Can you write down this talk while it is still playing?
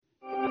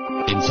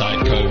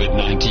Inside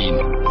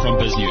COVID-19 from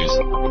BizNews.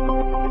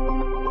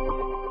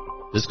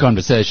 This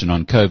conversation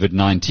on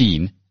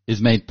COVID-19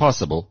 is made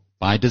possible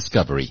by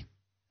Discovery.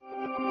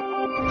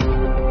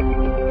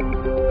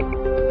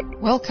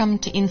 Welcome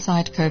to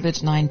Inside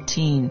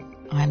COVID-19.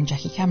 I'm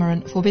Jackie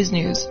Cameron for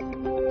BizNews.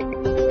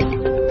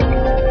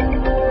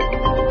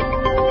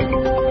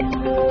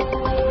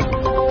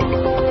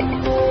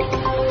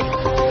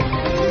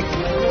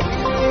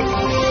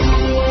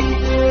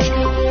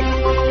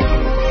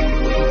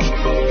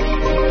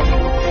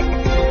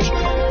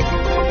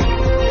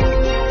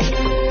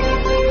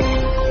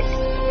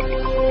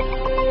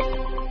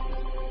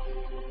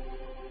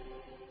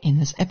 In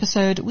this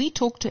episode, we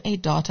talk to a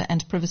data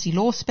and privacy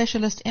law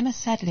specialist, Emma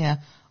Sadlier,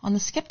 on the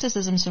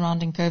skepticism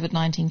surrounding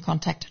COVID-19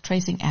 contact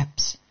tracing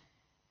apps.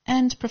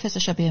 And Professor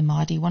Shabir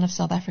Madhi, one of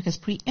South Africa's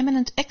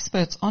preeminent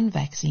experts on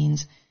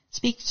vaccines,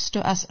 speaks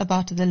to us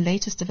about the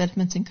latest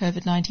developments in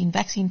COVID-19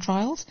 vaccine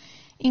trials,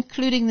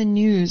 including the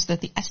news that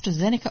the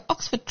AstraZeneca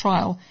Oxford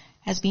trial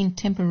has been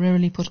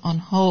temporarily put on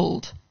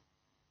hold.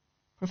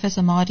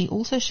 Professor Madhi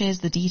also shares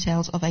the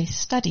details of a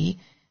study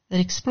that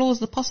explores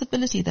the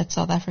possibility that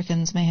South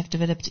Africans may have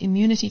developed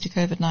immunity to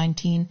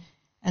COVID-19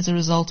 as a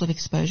result of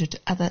exposure to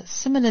other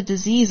similar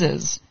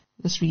diseases.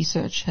 This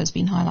research has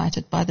been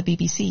highlighted by the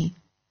BBC.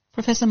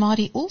 Professor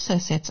Madhi also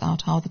sets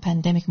out how the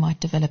pandemic might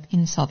develop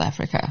in South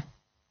Africa.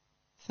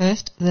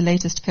 First, the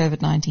latest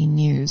COVID-19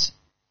 news.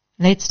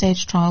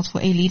 Late-stage trials for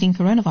a leading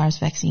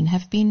coronavirus vaccine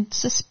have been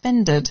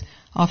suspended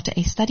after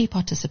a study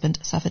participant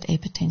suffered a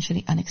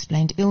potentially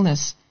unexplained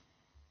illness.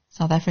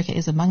 South Africa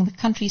is among the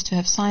countries to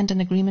have signed an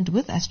agreement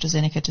with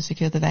AstraZeneca to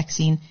secure the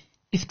vaccine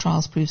if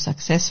trials prove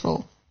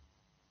successful.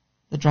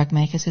 The drug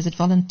maker says it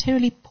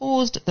voluntarily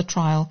paused the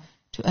trial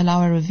to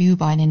allow a review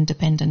by an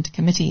independent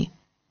committee.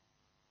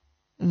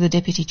 The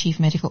Deputy Chief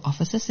Medical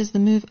Officer says the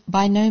move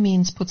by no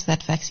means puts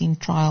that vaccine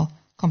trial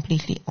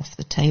completely off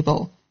the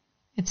table.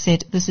 It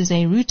said this is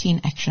a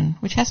routine action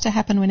which has to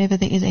happen whenever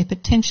there is a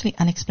potentially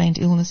unexplained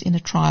illness in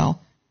a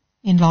trial.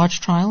 In large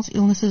trials,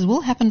 illnesses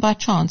will happen by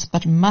chance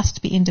but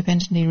must be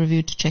independently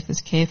reviewed to check this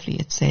carefully,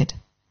 it said.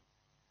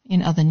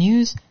 In other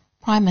news,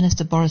 Prime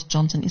Minister Boris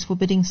Johnson is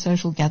forbidding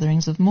social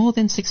gatherings of more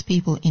than 6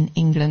 people in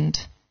England.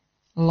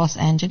 Los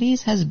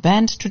Angeles has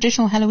banned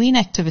traditional Halloween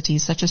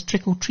activities such as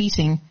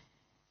trick-or-treating.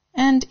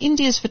 And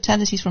India's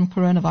fatalities from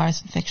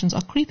coronavirus infections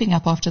are creeping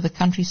up after the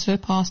country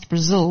surpassed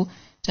Brazil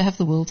to have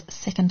the world's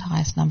second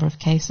highest number of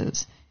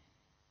cases.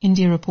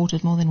 India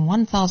reported more than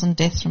 1,000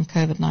 deaths from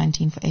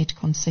COVID-19 for 8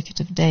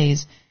 consecutive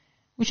days,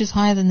 which is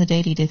higher than the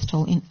daily death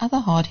toll in other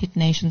hard-hit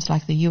nations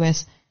like the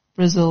US,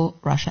 Brazil,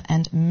 Russia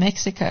and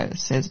Mexico,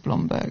 says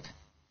Bloomberg.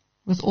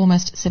 With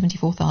almost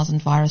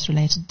 74,000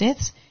 virus-related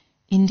deaths,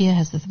 India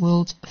has the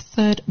world's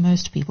third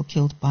most people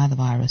killed by the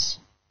virus.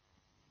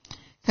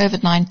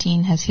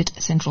 COVID-19 has hit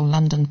central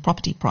London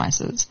property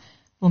prices.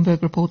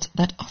 Bloomberg reports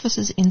that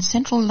offices in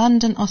central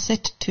London are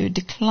set to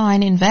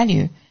decline in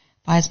value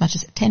by as much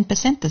as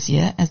 10% this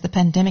year as the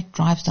pandemic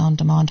drives down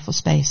demand for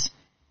space.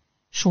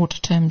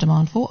 Short-term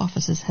demand for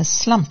offices has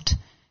slumped,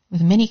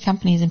 with many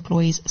companies'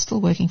 employees still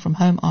working from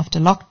home after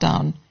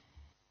lockdown.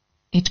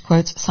 It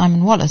quotes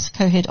Simon Wallace,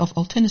 co-head of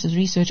Alternatives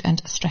Research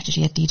and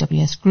Strategy at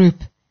DWS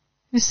Group,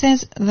 who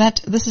says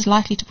that this is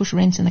likely to push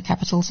rents in the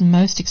capital's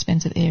most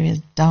expensive areas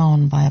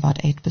down by about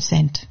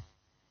 8%.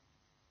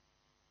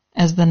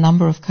 As the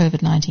number of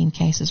COVID-19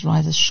 cases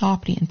rises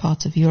sharply in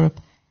parts of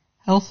Europe,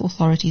 health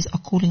authorities are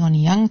calling on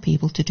young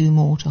people to do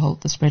more to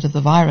halt the spread of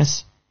the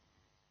virus.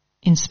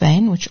 In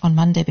Spain, which on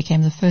Monday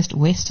became the first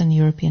Western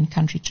European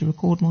country to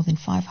record more than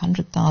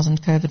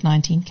 500,000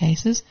 COVID-19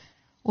 cases,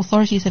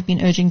 authorities have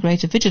been urging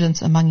greater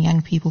vigilance among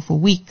young people for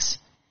weeks.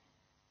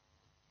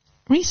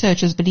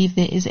 Researchers believe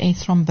there is a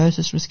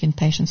thrombosis risk in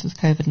patients with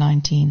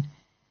COVID-19.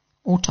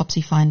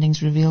 Autopsy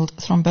findings revealed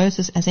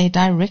thrombosis as a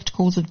direct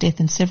cause of death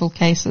in several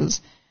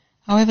cases.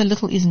 However,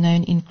 little is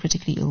known in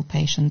critically ill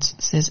patients,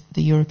 says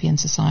the European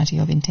Society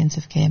of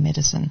Intensive Care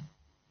Medicine.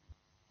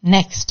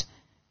 Next,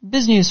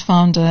 BizNews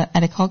founder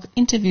Alec Hogg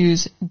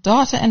interviews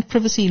data and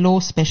privacy law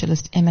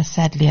specialist Emma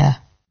Sadlier.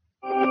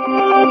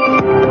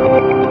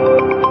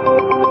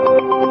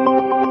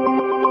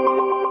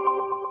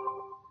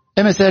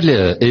 Emma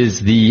Sadlier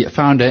is the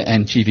founder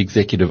and chief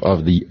executive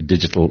of the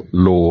Digital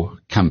Law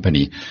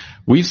Company.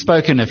 We've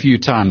spoken a few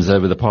times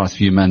over the past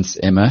few months,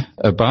 Emma,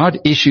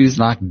 about issues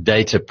like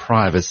data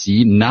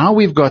privacy. Now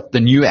we've got the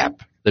new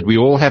app that we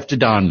all have to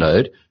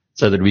download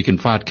so that we can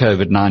fight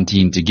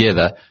COVID-19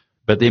 together.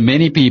 But there are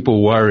many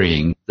people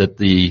worrying that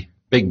the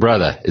big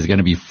brother is going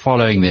to be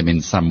following them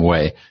in some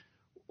way.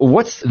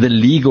 What's the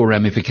legal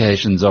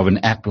ramifications of an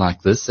app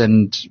like this,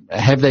 and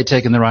have they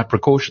taken the right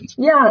precautions?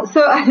 Yeah,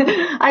 so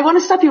I want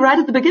to stop you right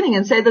at the beginning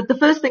and say that the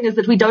first thing is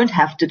that we don't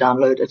have to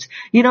download it.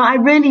 You know, I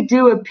really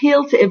do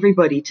appeal to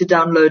everybody to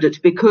download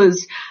it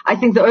because I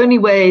think the only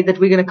way that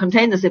we're going to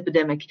contain this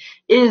epidemic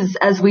is,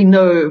 as we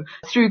know,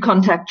 through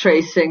contact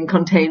tracing,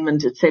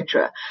 containment,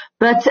 etc.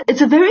 But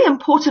it's a very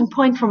important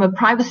point from a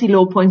privacy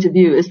law point of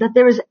view is that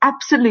there is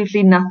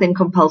absolutely nothing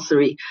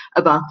compulsory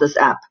about this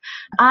app.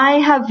 I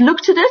have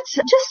looked at it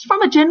just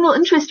from a general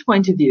interest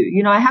point of view.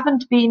 You know, I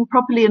haven't been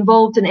properly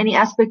involved in any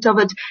aspect of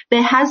it.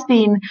 There has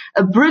been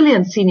a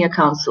brilliant senior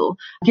counsel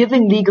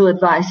giving legal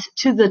advice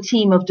to the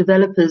team of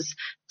developers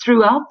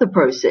throughout the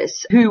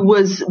process, who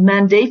was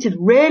mandated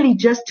really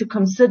just to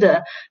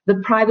consider the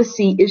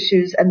privacy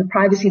issues and the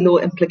privacy law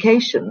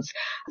implications.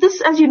 This,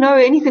 as you know,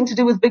 anything to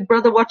do with Big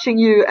Brother watching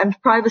you and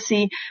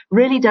privacy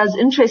really does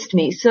interest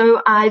me.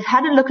 So I've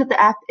had a look at the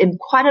app in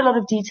quite a lot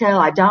of detail.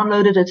 I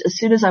downloaded it as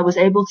soon as I was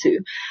able to.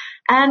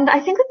 And I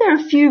think that there are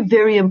a few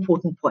very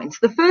important points.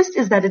 The first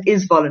is that it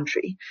is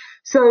voluntary.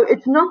 So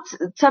it's not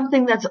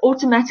something that's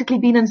automatically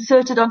been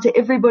inserted onto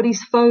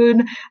everybody's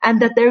phone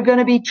and that they're going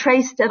to be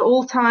traced at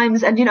all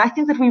times. And, you know, I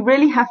think that we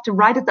really have to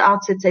right at the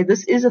outset say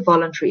this is a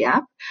voluntary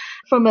app.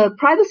 From a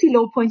privacy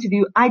law point of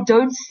view, I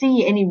don't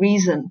see any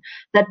reason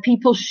that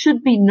people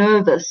should be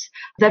nervous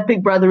that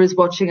Big Brother is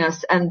watching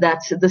us and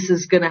that this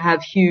is going to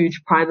have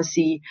huge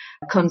privacy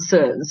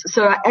concerns.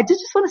 So I did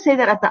just want to say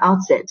that at the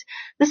outset.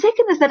 The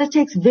second is that it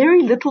takes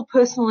very little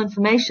personal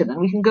information,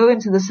 and we can go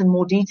into this in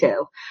more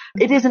detail.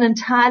 It is an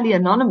entirely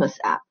anonymous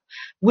app,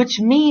 which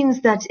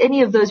means that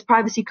any of those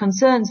privacy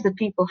concerns that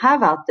people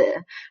have out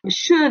there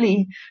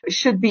surely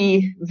should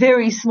be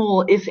very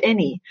small, if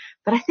any.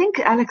 But I think,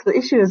 Alec, the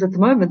issue is at the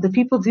moment that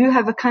people do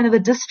have a kind of a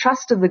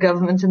distrust of the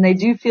government, and they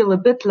do feel a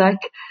bit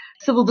like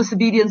civil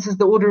disobedience is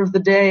the order of the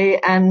day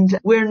and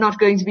we're not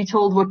going to be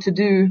told what to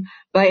do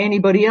by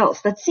anybody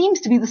else. That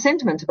seems to be the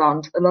sentiment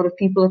about a lot of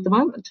people at the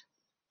moment.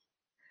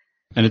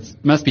 And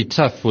it must be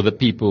tough for the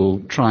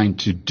people trying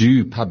to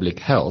do public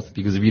health,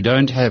 because if you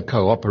don't have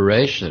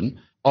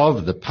cooperation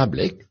of the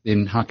public,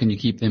 then how can you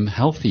keep them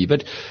healthy?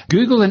 But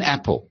Google and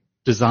Apple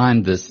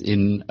designed this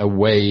in a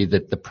way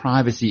that the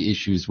privacy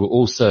issues were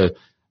also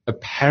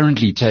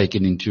apparently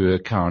taken into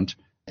account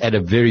at a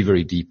very,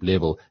 very deep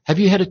level. Have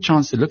you had a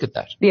chance to look at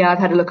that? Yeah, I've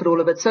had a look at all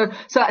of it. So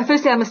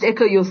firstly, I must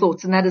echo your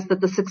thoughts, and that is that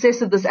the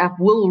success of this app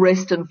will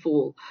rest and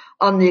fall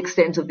on the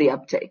extent of the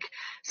uptake.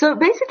 So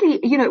basically,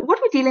 you know, what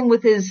we're dealing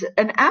with is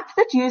an app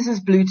that uses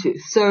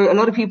Bluetooth. So a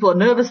lot of people are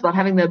nervous about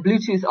having their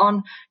Bluetooth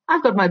on.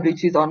 I've got my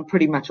Bluetooth on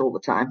pretty much all the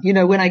time. You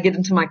know, when I get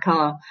into my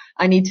car,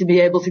 I need to be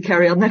able to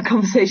carry on that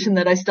conversation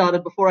that I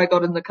started before I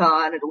got in the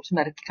car, and it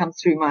automatically comes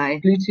through my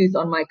Bluetooth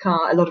on my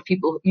car. A lot of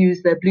people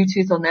use their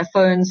Bluetooth on their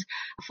phones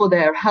for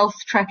their health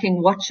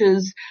tracking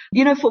watches.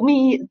 You know, for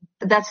me,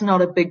 that's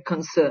not a big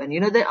concern.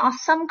 You know, there are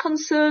some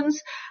concerns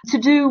to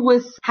do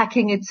with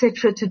hacking,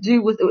 etc., to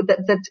do with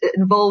that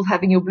involve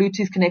having your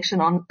Bluetooth connection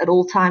on at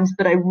all times,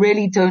 but I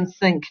really don't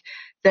think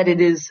that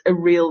it is a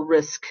real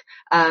risk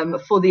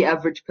for the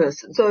average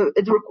person. So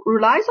it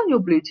relies on your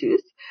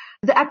Bluetooth.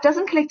 The app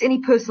doesn't collect any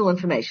personal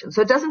information.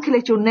 So it doesn't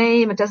collect your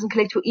name, it doesn't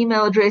collect your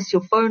email address,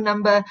 your phone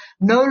number.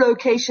 No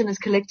location is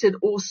collected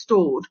or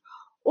stored.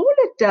 All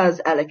it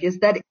does, Alec, is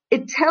that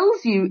it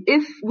tells you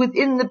if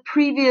within the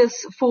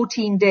previous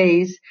 14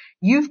 days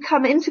you've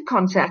come into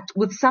contact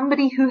with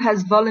somebody who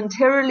has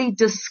voluntarily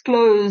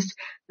disclosed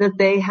that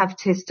they have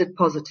tested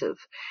positive.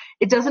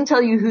 It doesn't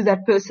tell you who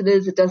that person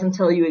is. It doesn't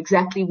tell you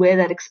exactly where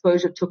that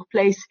exposure took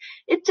place.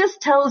 It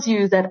just tells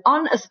you that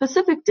on a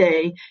specific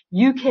day,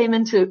 you came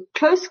into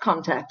close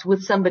contact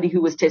with somebody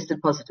who was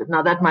tested positive.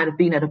 Now, that might have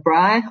been at a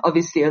braai,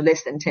 obviously of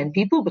less than 10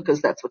 people, because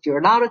that's what you're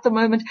allowed at the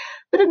moment,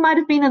 but it might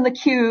have been in the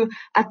queue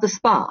at the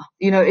spa.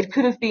 You know, it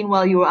could have been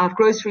while you were out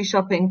grocery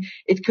shopping.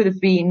 It could have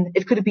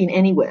been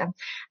anywhere.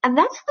 And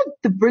that's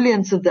the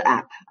brilliance of the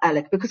app,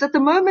 Alec, because at the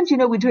moment, you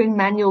know, we're doing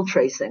manual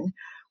tracing,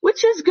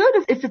 which is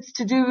good if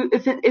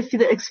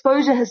the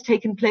exposure has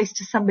taken place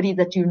to somebody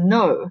that you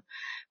know,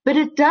 but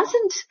it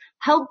doesn't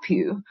help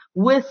you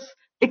with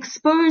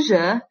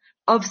exposure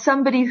of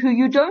somebody who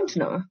you don't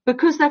know,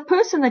 because that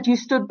person that you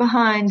stood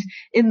behind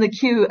in the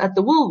queue at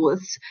the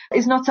Woolworths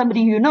is not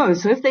somebody you know.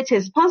 So if they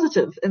test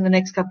positive in the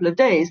next couple of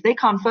days, they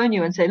can't phone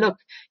you and say, look,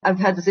 I've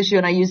had this issue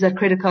and I used that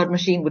credit card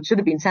machine, which should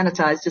have been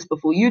sanitized just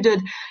before you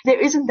did. There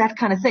isn't that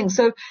kind of thing.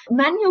 So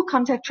manual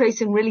contact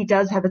tracing really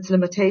does have its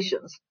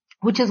limitations,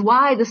 which is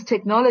why this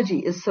technology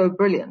is so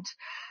brilliant.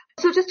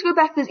 So just to go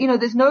back,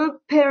 there's no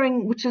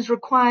pairing which is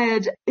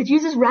required. It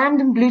uses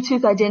random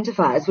Bluetooth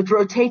identifiers which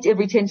rotate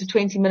every 10 to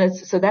 20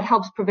 minutes, so that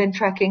helps prevent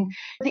tracking.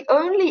 The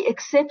only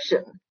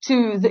exception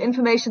to the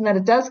information that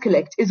it does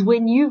collect is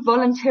when you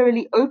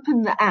voluntarily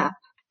open the app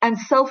and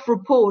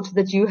self-report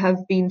that you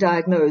have been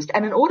diagnosed.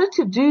 And in order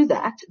to do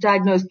that,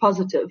 diagnosed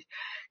positive,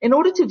 in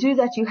order to do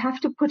that, you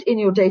have to put in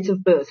your date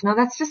of birth. Now,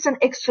 that's just an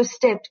extra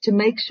step to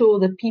make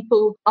sure that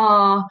people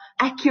are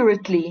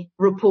accurately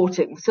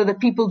reporting so that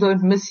people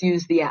don't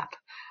misuse the app.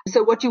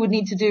 So what you would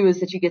need to do is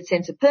that you get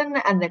sent a PIN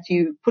and that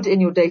you put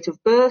in your date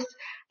of birth.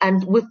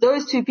 And with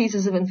those two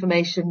pieces of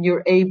information,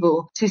 you're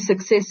able to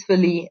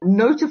successfully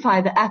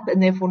notify the app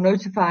and therefore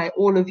notify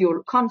all of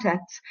your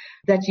contacts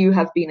that you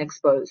have been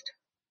exposed.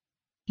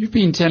 You've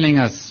been telling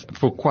us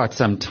for quite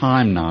some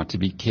time now to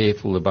be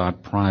careful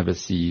about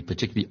privacy,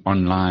 particularly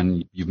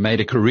online. You've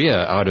made a career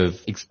out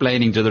of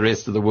explaining to the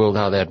rest of the world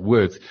how that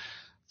works.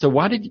 So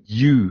why did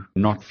you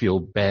not feel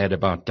bad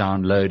about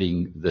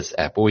downloading this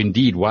app? Or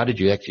indeed, why did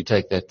you actually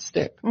take that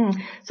step?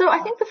 So I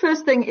think the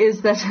first thing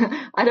is that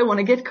I don't want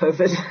to get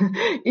COVID.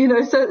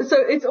 So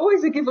it's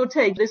always a give or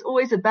take. There's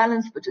always a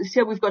balance. But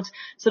here we've got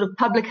sort of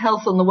public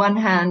health on the one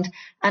hand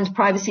and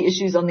privacy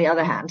issues on the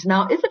other hand.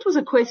 Now, if it was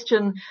a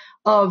question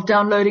of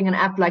downloading an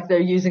app like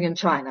they're using in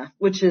China,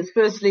 which is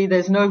firstly,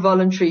 there's no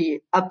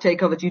voluntary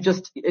uptake of it.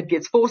 It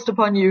gets forced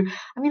upon you.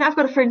 I mean, I've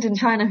got a friend in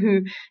China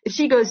who, if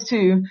she goes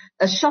to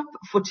a shop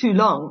for too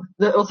long,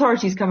 the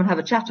authorities come and have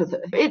a chat with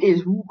her. It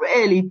is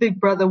really Big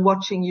Brother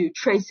watching you,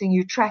 tracing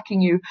you, tracking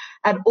you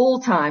at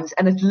all times,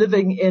 and it's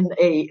living in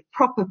a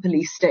proper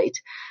police state.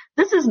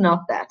 This is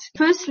not that.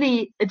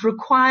 Firstly, it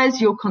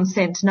requires your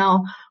consent.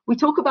 Now, we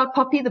talk about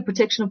POPI, the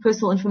Protection of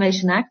Personal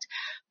Information Act.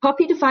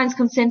 POPI defines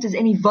consent as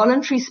any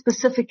voluntary,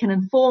 specific, and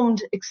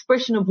informed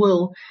expression of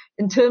will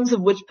in terms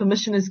of which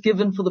permission is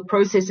given for the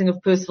processing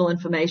of personal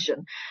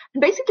information.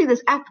 And basically,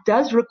 this app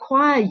does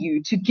require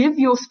you to give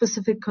your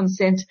specific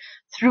consent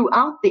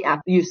throughout the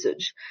app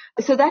usage.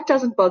 So that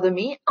doesn't bother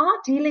me.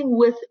 Are dealing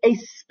with a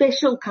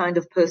special kind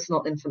of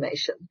personal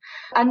information.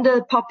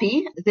 Under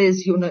POPI,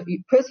 there's your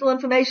personal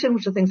information,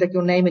 which are things like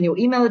your name and your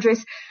email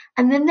address.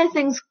 And then there are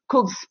things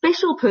called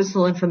special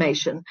personal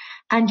information,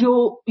 and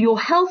your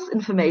health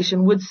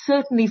information would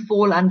certainly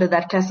fall under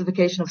that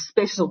classification of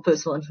special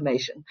personal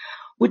information,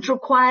 which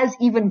requires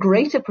even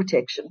greater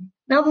protection.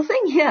 Now, the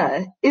thing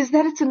here is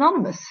that it's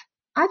anonymous.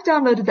 I've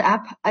downloaded the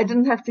app. I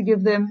didn't have to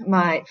give them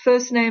my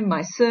first name,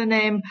 my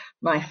surname,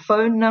 my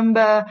phone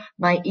number,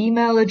 my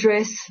email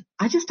address.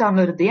 I just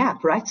downloaded the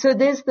app, right? So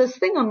there's this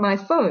thing on my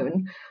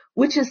phone,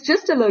 which is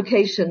just a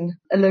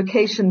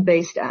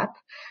location-based app.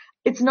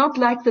 It's not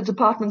like the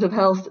Department of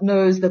Health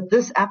knows that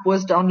this app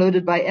was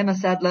downloaded by Emma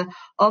Sadler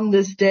on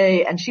this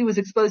day and she was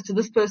exposed to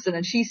this person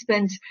and she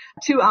spent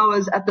 2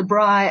 hours at the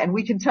braai and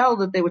we can tell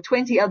that there were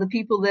 20 other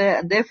people there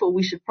and therefore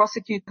we should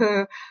prosecute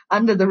her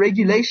under the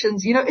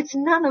regulations. It's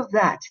none of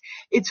that.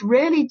 It's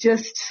really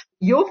just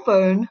your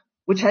phone,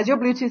 which has your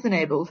Bluetooth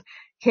enabled,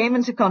 came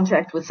into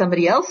contact with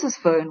somebody else's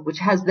phone, which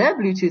has their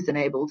Bluetooth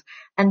enabled,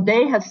 and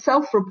they have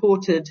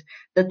self-reported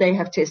that they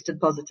have tested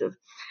positive.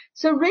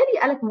 So really,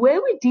 Alec,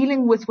 where we're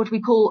dealing with what we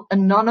call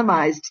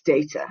anonymized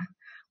data,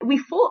 we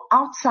fall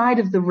outside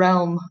of the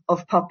realm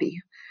of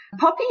POPI.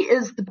 POPI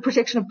is the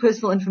Protection of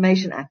Personal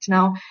Information Act.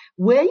 Now,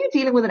 where you're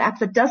dealing with an app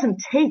that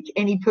doesn't take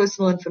any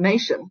personal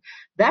information,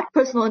 that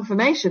personal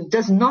information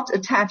does not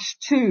attach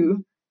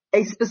to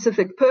a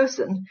specific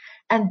person,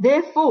 and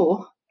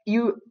therefore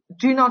you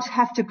do not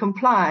have to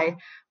comply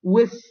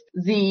with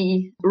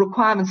the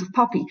requirements of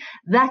POPI.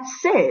 That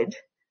said,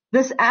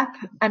 this app,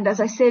 and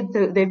as I said,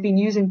 they've been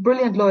using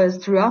brilliant lawyers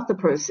throughout the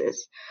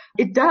process.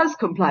 It does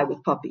comply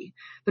with POPI.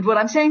 But what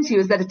I'm saying to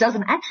you is that it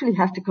doesn't actually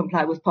have to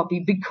comply with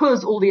POPI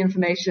because all the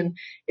information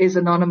is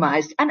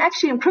anonymized and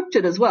actually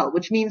encrypted as well,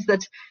 which means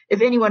that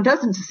if anyone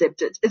does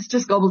intercept it, it's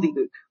just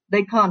gobbledygook.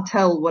 They can't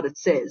tell what it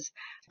says.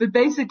 But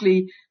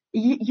basically,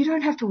 you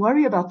don't have to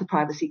worry about the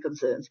privacy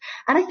concerns.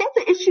 And I think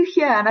the issue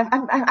here, and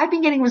I've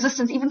been getting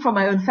resistance even from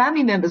my own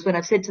family members when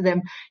I've said to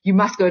them, you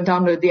must go and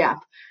download the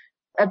app.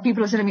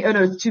 People are saying to me, oh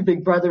no, it's too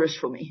Big Brotherish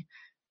for me.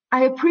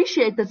 I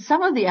appreciate that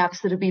some of the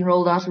apps that have been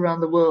rolled out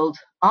around the world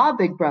are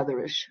Big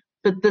Brotherish,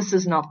 but this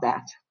is not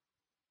that.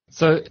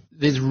 So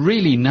there's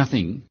really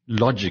nothing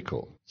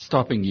logical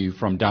stopping you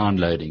from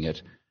downloading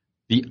it.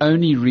 The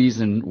only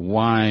reason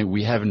why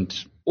we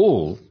haven't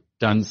all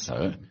done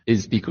so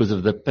is because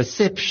of the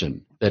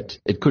perception that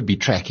it could be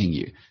tracking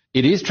you.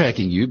 It is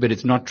tracking you, but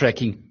it's not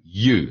tracking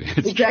you.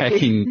 It's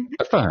tracking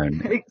a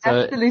phone.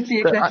 Absolutely,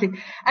 exactly.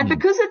 And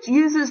because it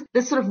uses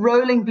this sort of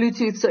rolling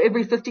Bluetooth, so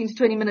every 15 to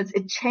 20 minutes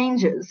it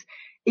changes.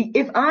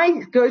 If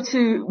I go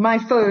to my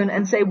phone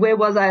and say, where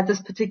was I at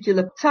this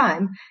particular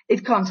time,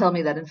 it can't tell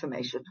me that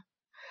information.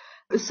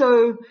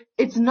 So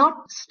it's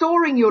not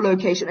storing your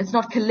location. It's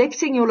not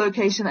collecting your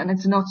location, and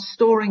it's not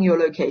storing your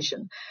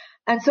location.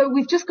 And so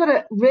we've just got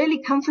to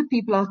really comfort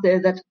people out there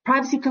that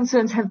privacy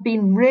concerns have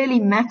been really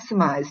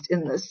maximized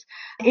in this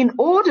in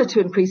order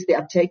to increase the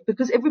uptake,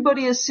 because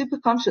everybody is super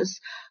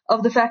conscious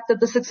of the fact that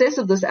the success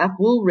of this app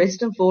will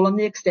rest and fall on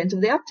the extent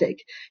of the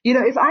uptake.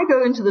 If I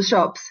go into the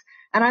shops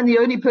and I'm the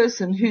only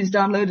person who's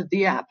downloaded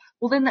the app,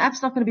 well, then the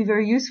app's not going to be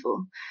very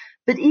useful.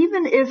 But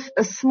even if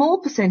a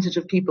small percentage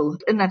of people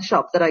in that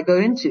shop that I go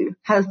into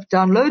have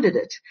downloaded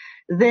it,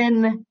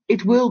 then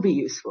it will be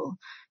useful.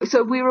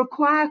 So we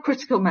require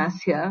critical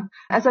mass here.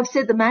 As I've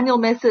said, the manual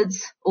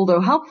methods,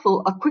 although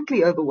helpful, are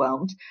quickly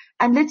overwhelmed.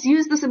 And let's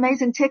use this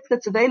amazing tech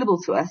that's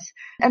available to us.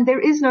 And there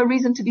is no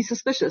reason to be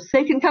suspicious.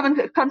 They can come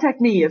and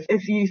contact me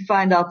if you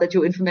find out that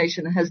your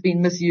information has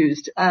been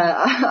misused.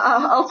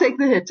 I'll take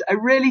the hit. I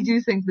really do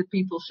think that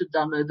people should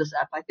download this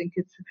app. I think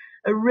it's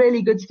a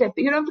really good step,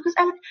 because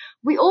Alec,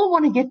 we all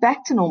want to get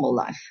back to normal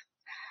life.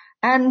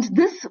 And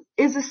this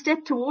is a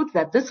step towards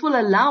that. This will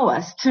allow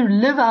us to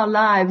live our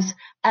lives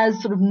as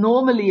sort of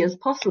normally as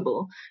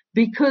possible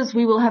because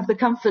we will have the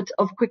comfort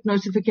of quick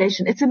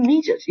notification. It's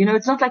immediate.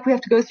 It's not like we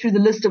have to go through the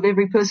list of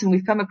every person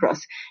we've come across.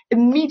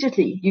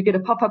 Immediately you get a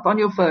pop-up on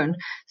your phone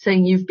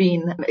saying you've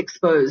been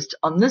exposed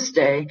on this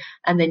day,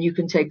 and then you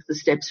can take the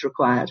steps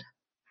required.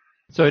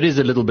 So it is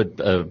a little bit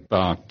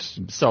about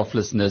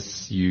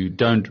selflessness. You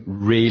don't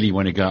really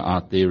want to go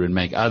out there and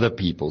make other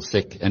people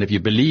sick. And if you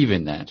believe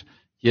in that,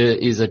 here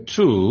is a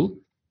tool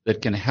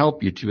that can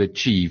help you to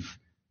achieve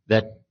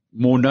that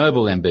more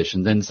noble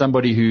ambition than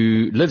somebody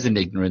who lives in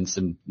ignorance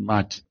and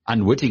might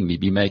unwittingly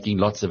be making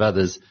lots of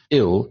others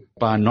ill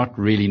by not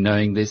really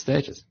knowing their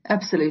status.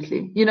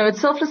 Absolutely.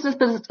 It's selflessness,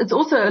 but it's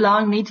also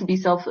allowing me to be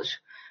selfish,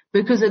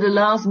 because it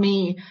allows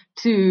me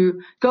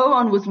to go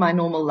on with my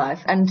normal life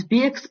and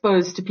be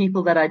exposed to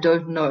people that I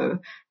don't know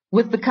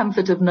with the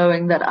comfort of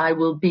knowing that I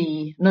will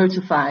be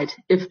notified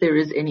if there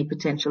is any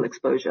potential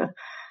exposure.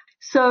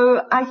 So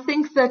I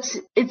think that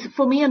it's,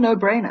 for me, a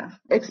no-brainer.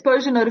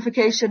 Exposure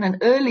notification and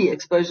early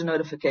exposure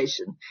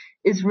notification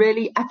is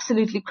really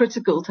absolutely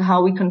critical to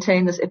how we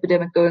contain this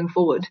epidemic going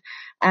forward.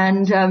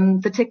 And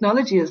the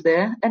technology is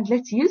there, and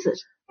let's use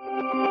it.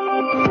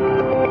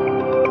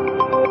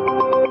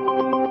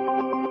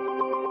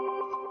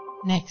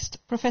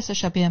 Next, Professor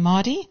Shabir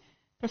Madhi,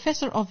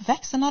 Professor of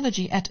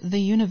Vaccinology at the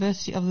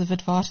University of the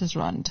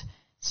Witwatersrand,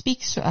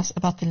 speaks to us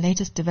about the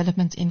latest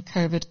developments in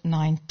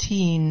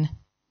COVID-19.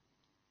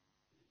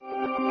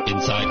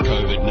 Inside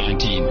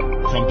COVID-19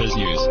 from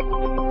BizNews.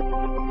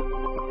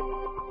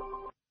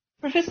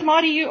 Professor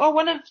Madhi, you are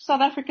one of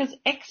South Africa's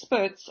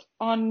experts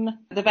on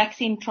the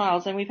vaccine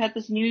trials, and we've had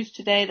this news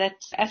today that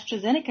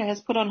AstraZeneca has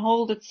put on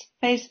hold its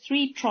phase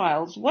 3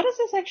 trials. What does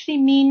this actually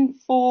mean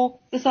for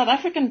the South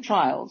African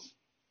trials?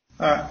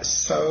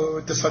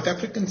 So the South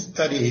African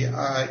study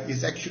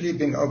is actually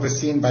being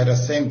overseen by the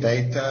same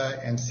Data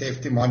and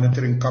Safety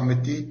Monitoring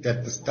Committee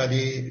that's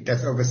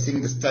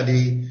overseeing the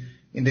study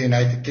in the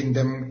United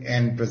Kingdom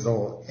and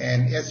Brazil.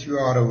 And as you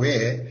are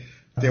aware,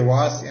 there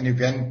was an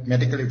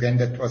medical event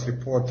that was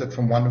reported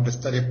from one of the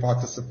study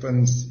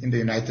participants in the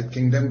United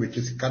Kingdom, which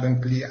is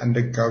currently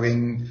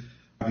undergoing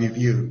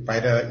review by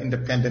the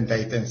Independent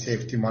Data and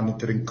Safety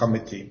Monitoring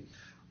Committee.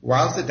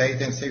 Whilst the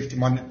Data and Safety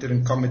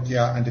Monitoring Committee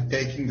are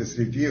undertaking this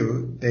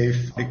review,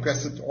 they've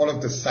requested all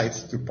of the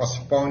sites to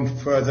postpone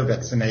further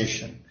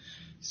vaccination.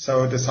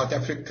 So the South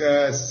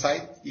Africa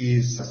site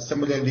is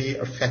similarly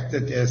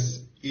affected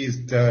as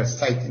is the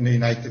site in the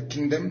United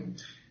Kingdom,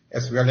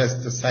 as well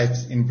as the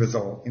sites in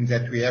Brazil, in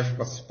that we have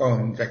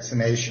postponed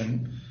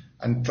vaccination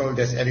until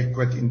there's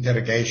adequate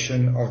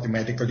interrogation of the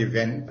medical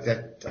event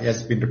that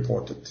has been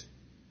reported.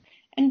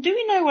 And do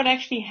we know what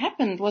actually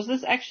happened? Was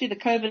this actually the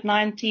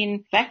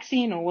COVID-19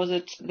 vaccine, or was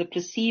it the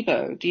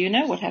placebo? Do you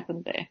know what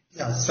happened there?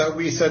 Yeah, so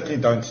we certainly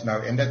don't know,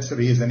 and that's the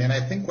reason. And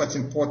I think what's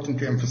important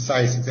to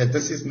emphasize is that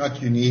this is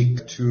not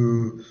unique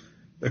to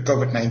the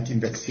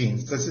COVID-19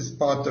 vaccines. This is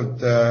part of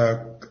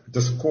the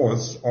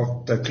course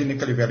of the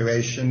clinical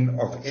evaluation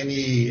of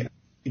any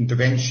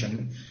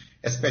intervention,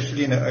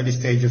 especially in the early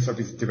stages of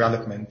its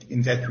development,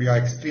 in that we are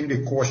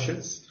extremely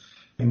cautious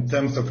in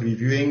terms of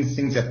reviewing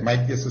things that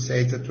might be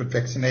associated with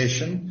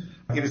vaccination,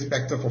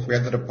 irrespective of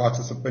whether the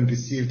participant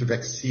received the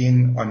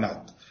vaccine or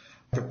not.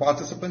 The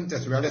participants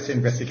as well as the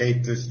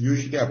investigators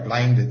usually are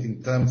blinded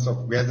in terms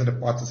of whether the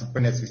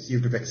participant has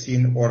received a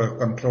vaccine or a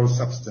controlled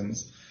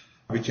substance,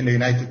 which in the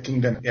United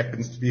Kingdom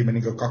happens to be a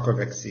meningococcal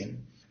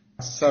vaccine.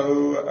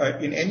 So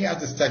in any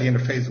other study, in the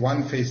phase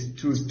 1, phase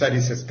 2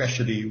 studies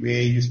especially,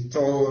 where you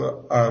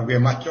still, where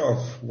much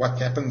of what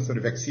happens to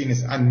the vaccine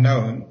is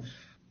unknown,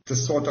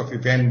 this sort of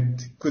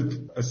event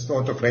could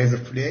sort of raise a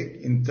flag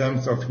in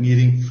terms of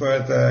needing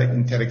further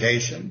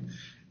interrogation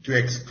to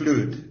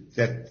exclude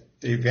that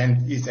the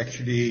event is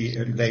actually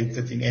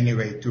related in any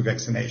way to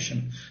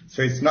vaccination.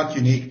 So it's not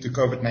unique to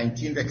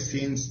COVID-19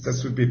 vaccines.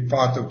 This would be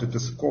part of the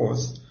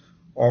discourse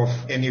of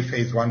any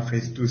phase 1,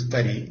 phase 2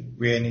 study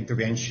where an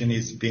intervention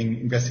is being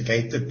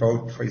investigated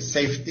both for its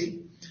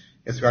safety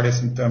as well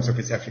as in terms of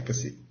its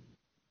efficacy.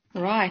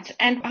 Right.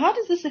 And how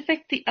does this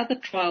affect the other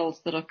trials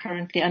that are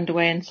currently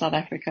underway in South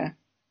Africa?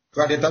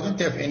 Well, it doesn't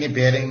have any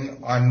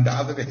bearing on the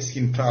other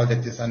vaccine trial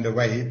that is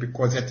underway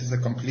because that is a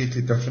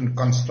completely different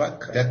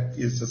construct. That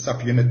is a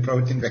subunit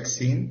protein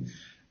vaccine,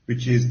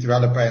 which is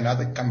developed by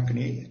another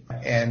company.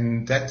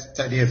 And that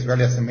study, as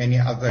well as many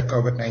other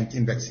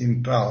COVID-19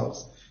 vaccine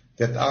trials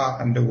that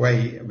are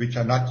underway, which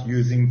are not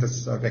using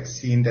this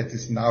vaccine that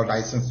is now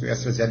licensed to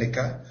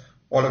AstraZeneca,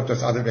 all of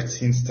those other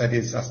vaccine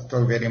studies are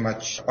still very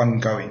much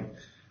ongoing.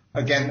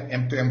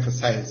 Again, to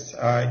emphasize,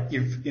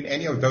 if in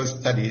any of those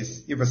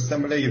studies, if a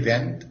similar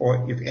event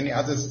or if any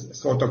other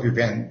sort of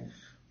event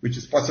which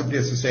is possibly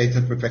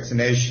associated with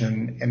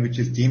vaccination and which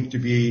is deemed to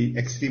be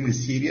extremely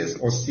serious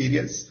or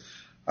serious,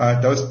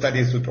 those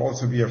studies would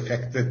also be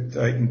affected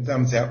in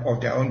terms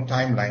of their own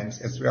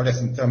timelines as well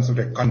as in terms of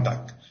their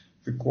conduct,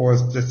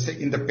 because the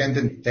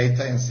independent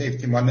data and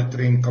safety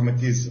monitoring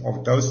committees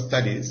of those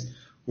studies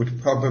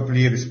would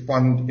probably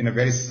respond in a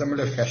very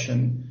similar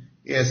fashion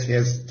as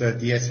has the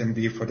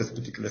DSMB for this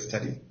particular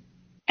study.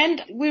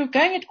 And we're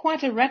going at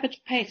quite a rapid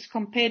pace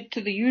compared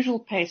to the usual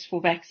pace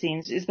for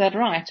vaccines. Is that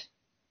right?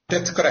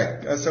 That's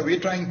correct. So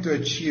we're trying to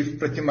achieve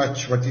pretty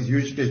much what is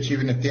usually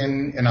achieved in a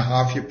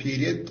 10.5-year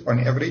period. On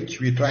average,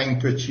 we're trying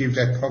to achieve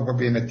that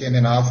probably in a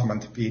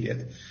 10.5-month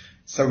period.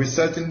 So we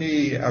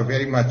certainly are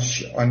very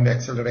much on the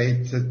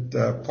accelerated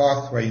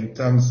pathway in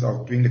terms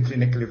of doing the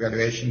clinical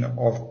evaluation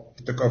of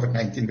the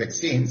COVID-19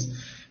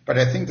 vaccines. But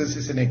I think this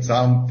is an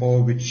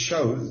example which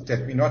shows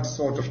that we're not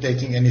sort of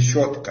taking any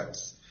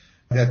shortcuts.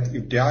 That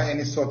if there are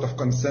any sort of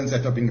concerns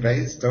that are being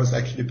raised, those are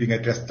actually being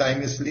addressed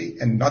timelessly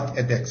and not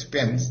at the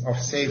expense of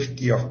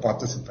safety of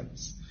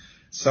participants.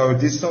 So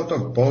this sort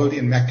of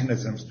built-in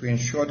mechanisms to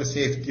ensure the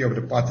safety of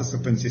the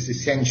participants is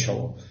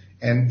essential.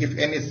 And if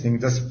anything,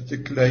 this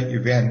particular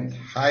event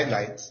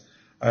highlights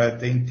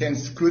the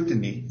intense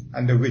scrutiny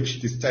under which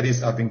the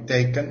studies are being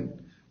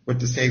taken with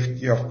the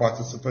safety of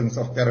participants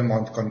of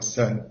paramount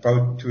concern,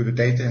 both to the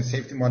Data and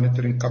Safety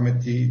Monitoring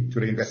Committee, to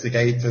the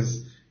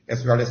investigators,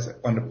 as well as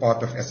on the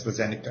part of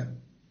AstraZeneca.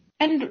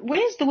 And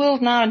where's the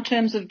world now in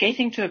terms of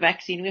getting to a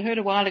vaccine? We heard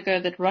a while ago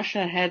that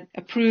Russia had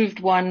approved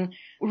one.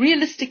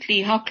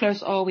 Realistically, how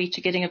close are we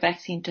to getting a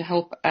vaccine to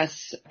help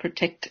us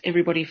protect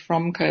everybody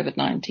from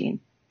COVID-19?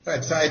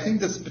 Right. So I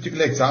think this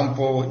particular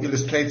example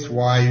illustrates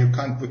why you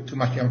can't put too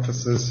much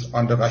emphasis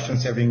on the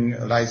Russians having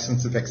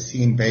licensed the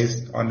vaccine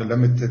based on the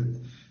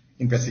limited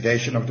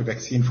investigation of the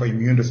vaccine for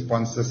immune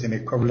responses in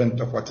equivalent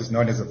of what is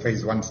known as a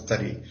phase 1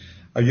 study.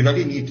 You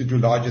really need to do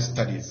larger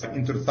studies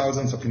into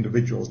thousands of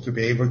individuals to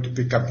be able to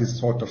pick up this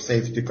sort of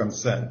safety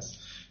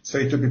concerns. So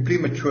it would be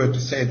premature to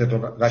say that the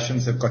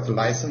Russians have got a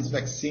licensed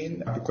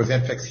vaccine, because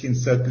that vaccine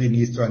certainly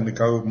needs to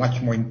undergo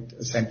much more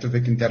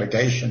scientific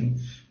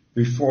interrogation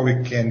before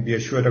we can be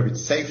assured of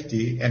its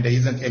safety, and there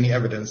isn't any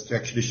evidence to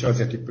actually show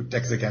that it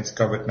protects against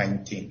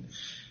COVID-19.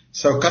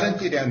 So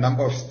currently there are a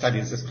number of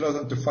studies. There's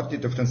close to 40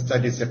 different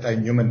studies that are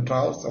in human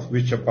trials, of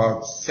which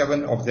about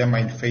 7 of them are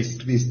in phase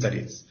 3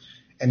 studies.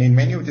 And in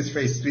many of these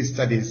phase 3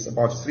 studies,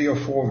 about 3 or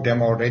 4 of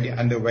them are already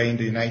underway in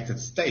the United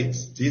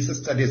States. These are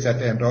studies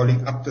that are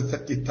enrolling up to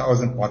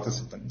 30,000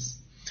 participants.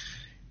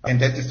 And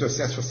that is to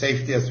assess for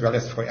safety as well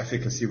as for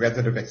efficacy,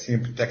 whether the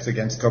vaccine protects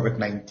against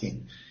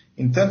COVID-19.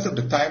 In terms of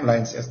the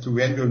timelines as to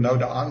when we'll know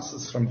the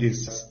answers from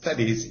these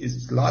studies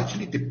is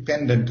largely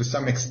dependent to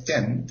some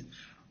extent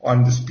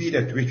on the speed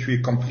at which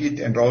we complete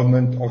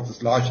enrollment of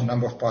this large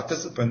number of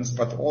participants,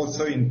 but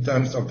also in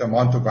terms of the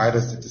amount of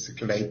virus that is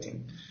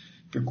circulating.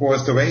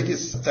 Because the way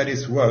these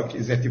studies work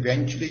is that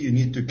eventually you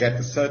need to get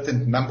a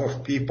certain number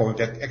of people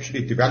that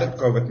actually develop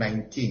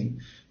COVID-19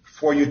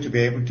 for you to be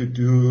able to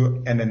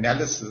do an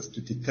analysis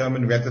to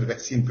determine whether the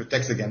vaccine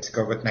protects against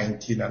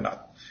COVID-19 or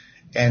not.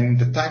 And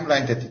the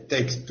timeline that it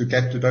takes to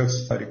get to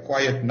those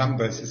required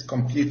numbers is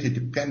completely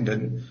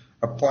dependent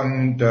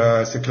upon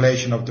the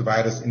circulation of the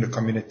virus in the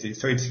community.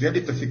 So it's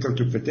really difficult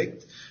to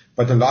predict,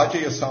 but the larger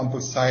your sample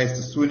size,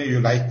 the sooner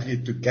you're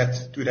likely to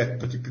get to that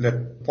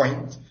particular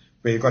point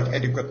where you've got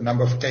adequate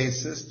number of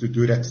cases to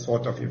do that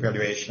sort of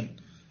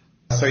evaluation.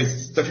 So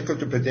it's difficult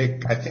to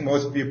predict. I think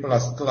most people are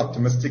still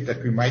optimistic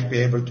that we might be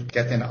able to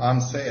get an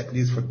answer, at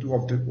least for 2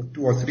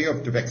 or 3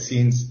 of the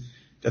vaccines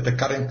that are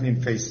currently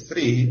in phase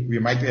 3. We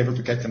might be able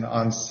to get an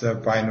answer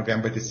by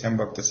November,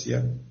 December of this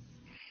year.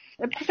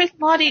 Professor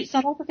Mardy,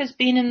 South Africa has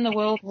been in the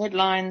world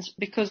headlines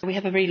because we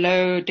have a very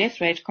low death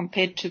rate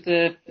compared to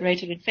the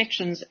rate of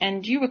infections.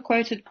 And you were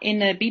quoted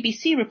in a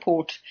BBC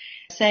report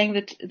saying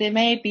that there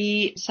may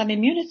be some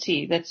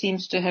immunity that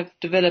seems to have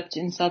developed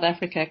in South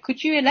Africa.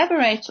 Could you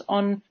elaborate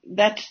on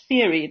that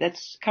theory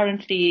that's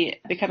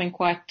currently becoming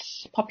quite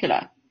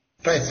popular?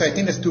 Right, so I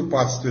think there's 2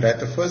 parts to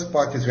that. The first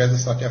part is whether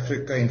South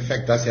Africa, in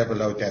fact, does have a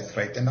low death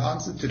rate. And the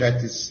answer to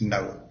that is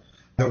no.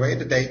 The way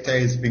the data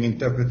is being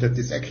interpreted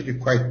is actually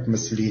quite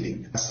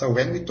misleading. So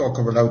when we talk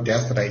of a low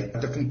death rate,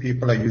 different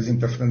people are using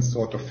different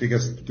sort of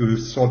figures to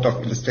sort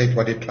of illustrate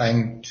what they're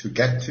trying to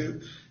get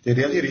to. They're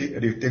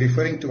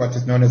referring to what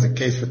is known as a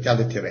case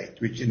fatality rate,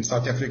 which in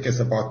South Africa is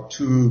about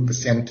 2%,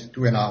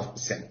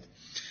 2.5%.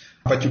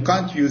 But you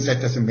can't use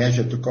that as a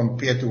measure to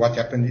compare to what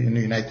happened in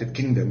the United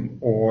Kingdom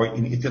or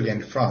in Italy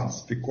and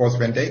France, because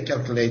when they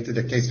calculated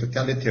the case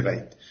fatality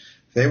rate,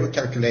 they were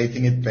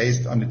calculating it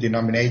based on the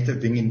denominator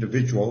being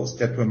individuals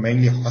that were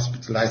mainly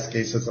hospitalized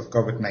cases of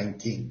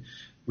COVID-19.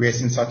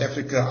 Whereas in South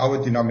Africa,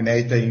 our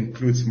denominator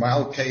includes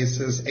mild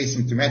cases,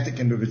 asymptomatic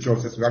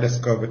individuals, as well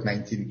as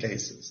COVID-19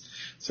 cases.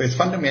 So it's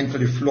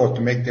fundamentally flawed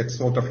to make that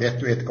sort of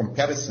head-to-head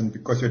comparison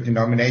because your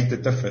denominator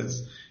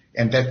differs,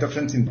 and that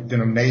difference in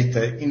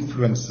denominator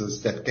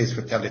influences that case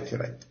fatality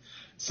rate.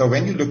 So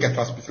when you look at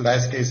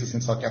hospitalized cases in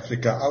South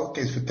Africa, our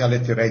case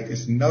fatality rate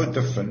is no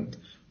different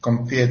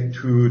compared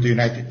to the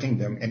United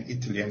Kingdom and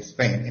Italy and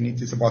Spain, and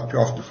it is about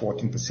 12 to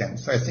 14%.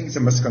 So I think it's a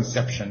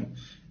misconception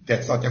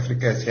that South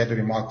Africa has had a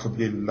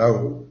remarkably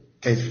low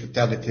case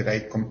fatality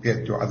rate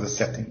compared to other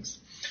settings.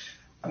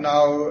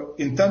 Now,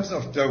 in terms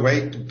of the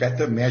way to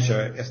better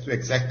measure as to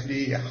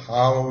exactly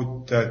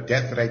how the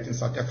death rate in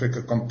South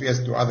Africa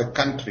compares to other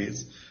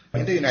countries,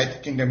 In the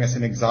United Kingdom, as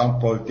an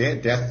example,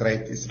 their death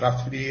rate is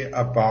roughly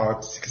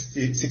about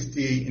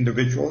 60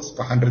 individuals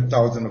per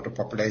 100,000 of the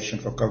population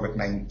for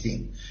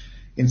COVID-19.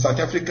 In South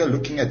Africa,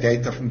 looking at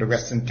data from the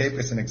Western Cape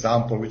as an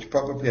example, which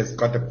probably has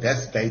got the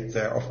best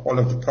data of all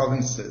of the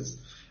provinces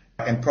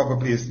and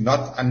probably is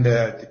not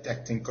under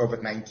detecting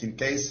COVID-19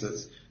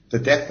 cases, the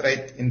death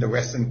rate in the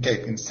Western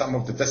Cape in some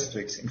of the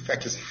districts, in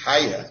fact, is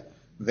higher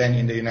than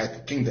in the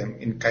United Kingdom.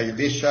 In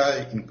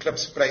Khayelitsha, in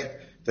Klipspruit,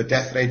 the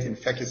death rate, in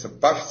fact, is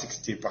above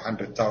 60 per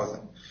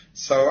 100,000.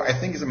 So I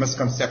think it's a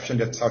misconception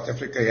that South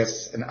Africa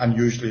has an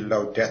unusually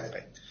low death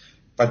rate.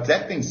 But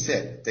that being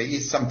said, there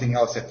is something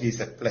else that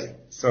is at play.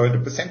 So the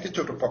percentage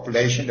of the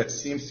population that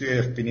seems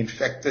to have been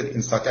infected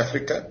in South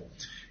Africa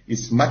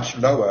is much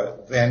lower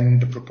than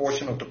the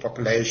proportion of the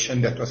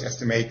population that was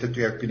estimated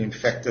to have been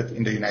infected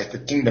in the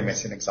United Kingdom,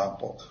 as an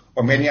example,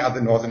 or many other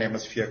Northern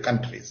Hemisphere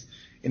countries.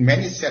 In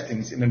many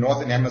settings in the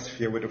Northern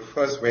Hemisphere, with the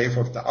first wave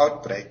of the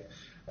outbreak,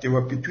 there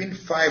were between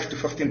 5 to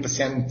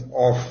 15%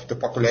 of the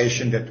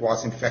population that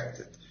was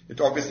infected.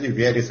 It obviously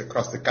varies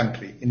across the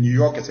country. In New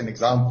York, as an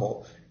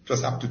example, it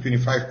was up to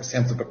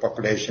 25% of the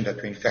population that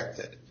were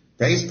infected.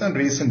 Based on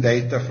recent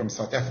data from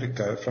South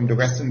Africa, from the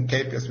Western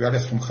Cape, as well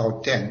as from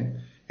Gauteng,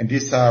 and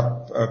these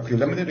are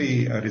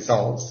preliminary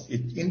results,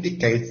 it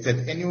indicates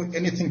that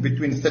anything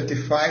between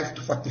 35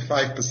 to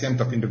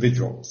 45% of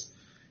individuals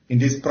in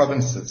these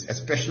provinces,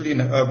 especially in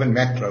the urban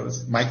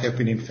metros, might have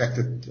been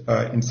infected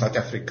in South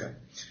Africa.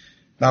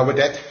 Now, with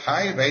that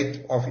high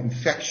rate of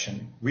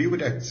infection, we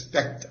would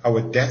expect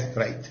our death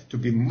rate to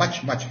be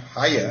much, much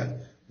higher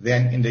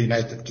than in the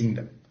United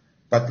Kingdom.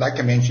 But like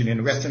I mentioned,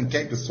 in Western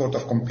Cape, it's sort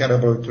of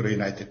comparable to the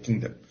United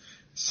Kingdom.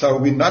 So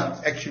we're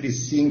not actually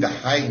seeing the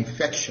high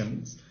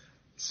infections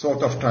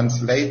sort of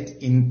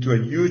translate into a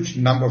huge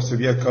number of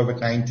severe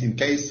COVID-19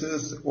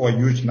 cases or a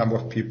huge number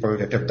of people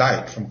that have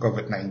died from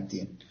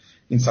COVID-19.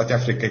 In South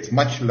Africa, it's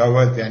much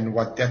lower than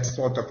what that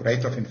sort of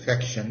rate of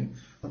infection,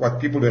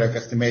 what people would have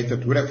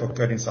estimated would have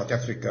occurred in South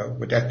Africa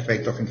with that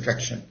rate of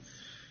infection.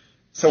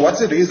 So what's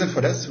the reason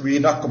for this?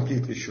 We're not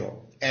completely sure.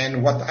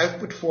 And what I've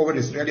put forward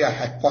is really a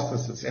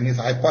hypothesis, and it's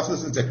a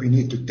hypothesis that we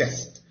need to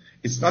test.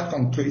 It's not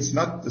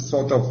the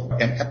sort of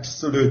an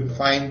absolute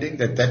finding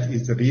that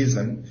is the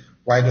reason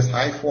why this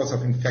high force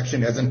of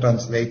infection hasn't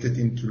translated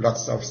into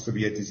lots of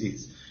severe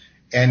disease.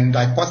 And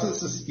the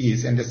hypothesis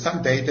is, and there's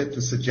some data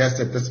to suggest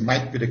that this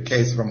might be the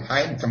case from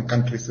high-income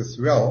countries as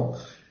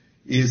well,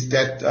 is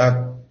that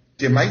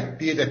there might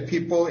be that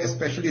people,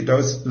 especially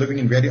those living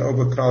in very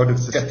overcrowded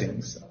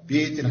settings,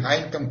 be it in a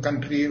high-income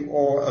country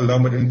or a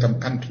low-middle-income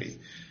country,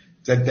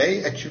 that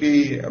they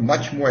actually are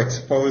much more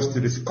exposed to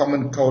these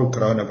common cold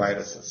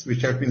coronaviruses,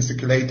 which have been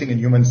circulating in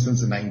humans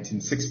since the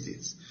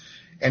 1960s.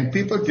 And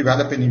people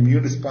develop an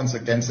immune response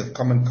against the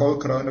common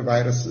cold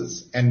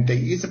coronaviruses, and there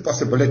is a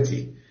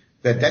possibility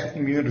that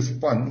immune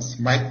response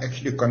might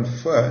actually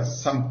confer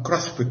some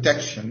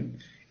cross-protection,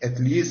 at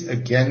least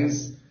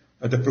against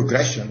the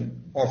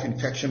progression of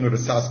infection with the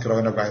SARS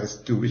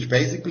coronavirus 2, which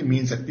basically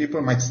means that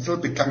people might still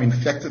become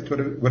infected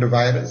with the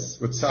virus,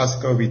 with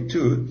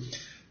SARS-CoV-2,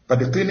 but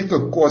the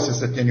clinical course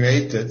is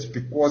attenuated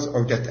because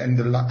of that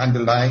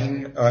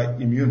underlying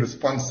immune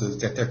responses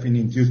that have been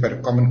induced by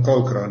the common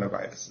cold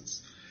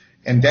coronaviruses.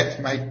 And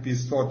that might be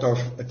sort of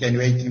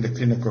attenuating the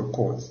clinical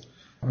course,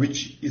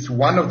 which is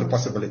one of the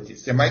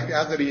possibilities. There might be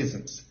other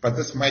reasons, but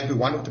this might be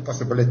one of the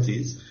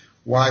possibilities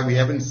why we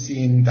haven't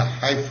seen the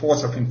high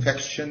force of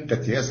infection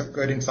that has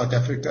occurred in South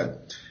Africa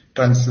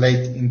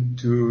translate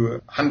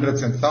into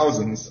hundreds and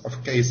thousands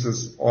of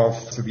cases of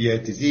severe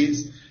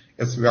disease,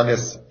 as well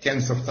as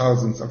tens of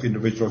thousands of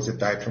individuals that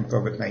died from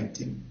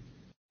COVID-19.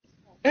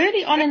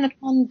 Early on in the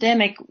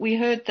pandemic, we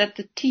heard that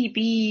the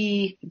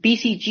TB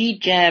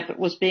BCG jab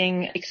was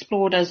being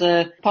explored as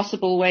a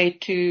possible way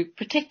to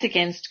protect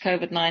against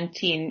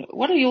COVID-19.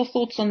 What are your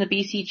thoughts on the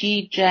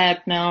BCG jab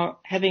now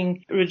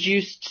having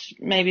reduced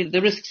maybe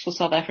the risks for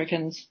South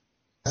Africans?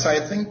 So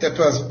I think that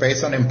was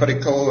based on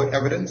empirical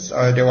evidence.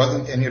 There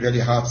wasn't any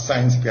really hard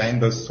science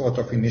behind those sort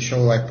of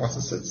initial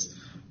hypotheses.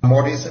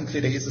 More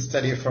recently, there is a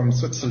study from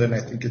Switzerland,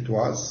 I think it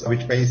was,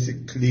 which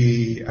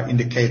basically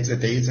indicates that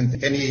there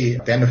isn't any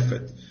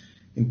benefit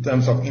in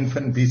terms of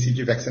infant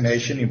BCG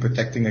vaccination in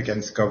protecting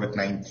against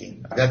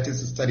COVID-19. That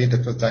is a study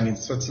that was done in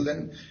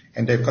Switzerland,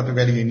 and they've got a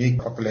very unique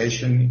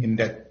population in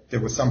that there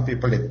were some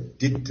people that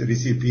did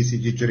receive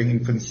BCG during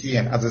infancy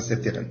and others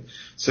that didn't.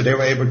 So they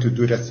were able to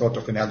do that sort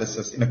of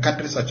analysis. In a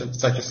country such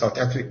as South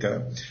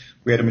Africa,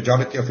 where the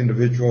majority of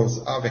individuals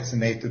are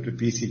vaccinated with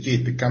BCG,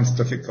 it becomes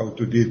difficult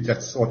to do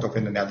that sort of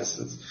an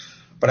analysis.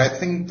 But I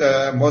think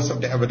most of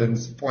the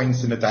evidence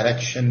points in the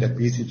direction that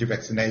BCG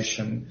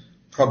vaccination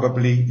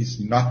probably is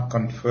not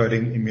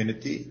conferring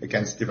immunity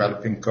against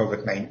developing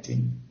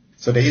COVID-19.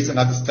 So there is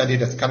another study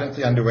that's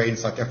currently underway in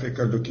South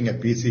Africa looking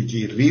at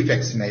BCG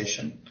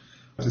revaccination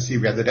to see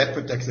whether that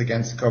protects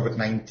against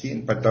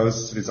COVID-19, but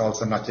those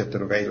results are not yet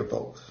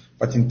available.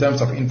 But in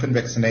terms of infant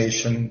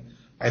vaccination,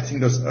 I think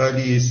those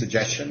early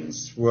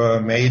suggestions were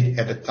made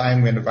at a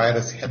time when the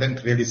virus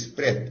hadn't really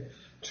spread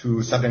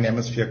to Southern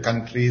Hemisphere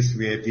countries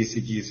where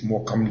BCG is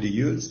more commonly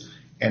used.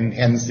 And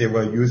hence they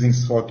were using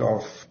sort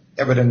of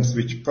evidence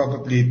which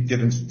probably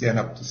didn't stand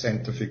up to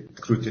scientific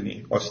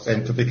scrutiny or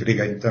scientific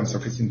rigor in terms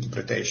of its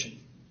interpretation.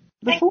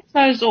 Before we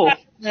close off,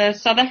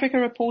 South Africa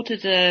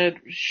reported a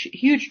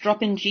huge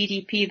drop in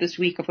GDP this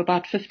week of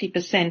about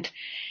 50%,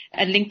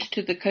 linked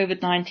to the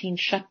COVID-19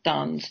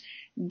 shutdowns.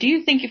 Do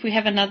you think if we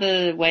have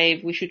another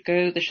wave, we should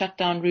go the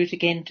shutdown route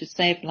again to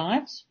save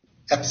lives?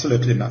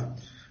 Absolutely not.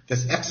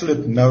 There's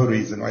absolutely no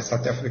reason why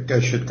South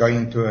Africa should go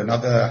into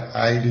another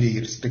highly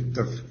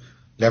restrictive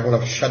level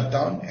of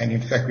shutdown. And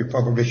in fact, we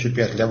probably should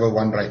be at level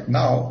 1 right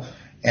now.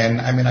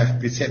 And I mean,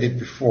 I've said it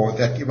before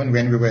that even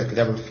when we were at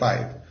level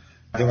 5,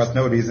 there was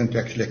no reason to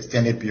actually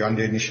extend it beyond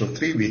the initial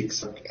 3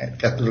 weeks,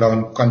 let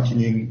alone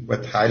continuing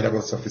with high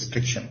levels of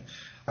restriction.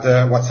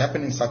 What's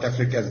happened in South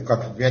Africa has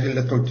got very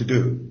little to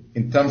do,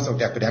 in terms of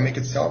the epidemic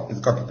itself, it's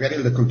got very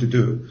little to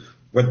do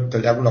with the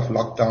level of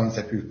lockdowns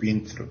that we've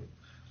been through.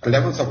 The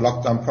levels of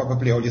lockdown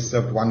probably only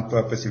served one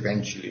purpose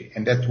eventually,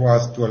 and that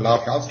was to allow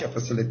healthcare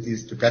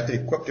facilities to better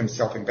equip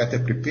themselves and better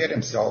prepare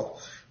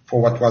themselves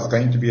for what was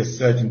going to be a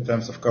surge in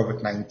terms of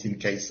COVID-19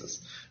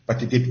 cases.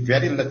 But it did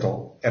very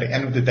little at the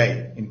end of the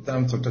day in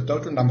terms of the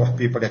total number of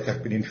people that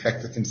have been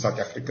infected in South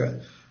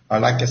Africa.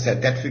 Like I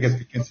said, that figure is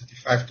between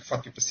 35 to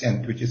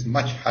 40%, which is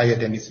much higher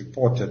than is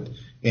reported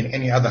in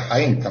any other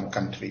high-income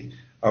country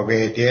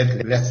where they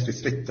had less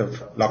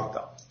restrictive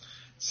lockdowns.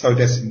 So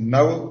there's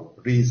no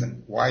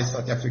reason why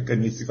South Africa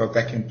needs to go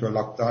back into a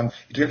lockdown.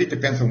 It really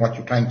depends on what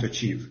you're trying to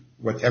achieve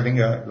with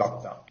having a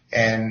lockdown.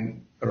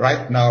 And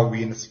right now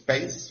we're in a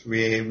space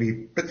where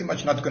we're pretty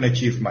much not going to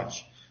achieve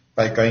much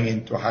by going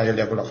into a higher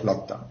level of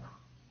lockdown.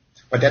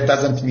 But that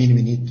doesn't mean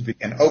we need to be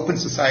an open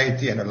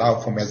society and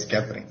allow for mass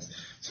gatherings.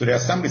 So there are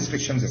some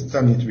restrictions that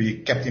still need to be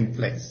kept in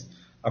place,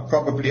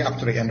 probably up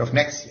to the end of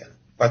next year.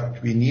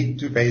 But we need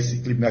to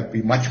basically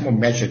be much more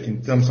measured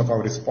in terms of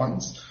our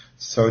response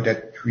so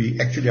that we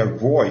actually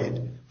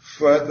avoid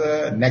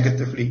further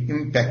negatively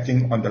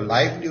impacting on the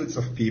livelihoods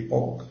of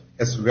people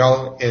as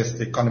well as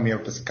the economy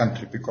of this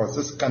country, because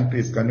this country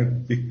is going to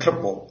be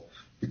crippled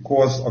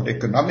because of the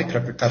economic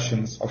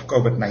repercussions of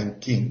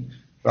COVID-19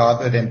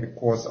 rather than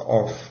because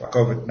of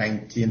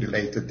COVID-19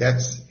 related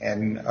deaths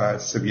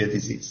and severe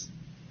disease.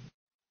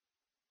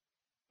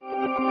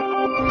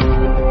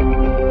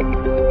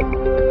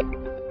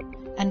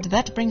 And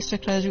that brings to a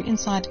close your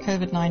Inside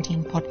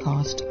COVID-19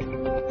 podcast.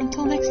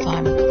 Until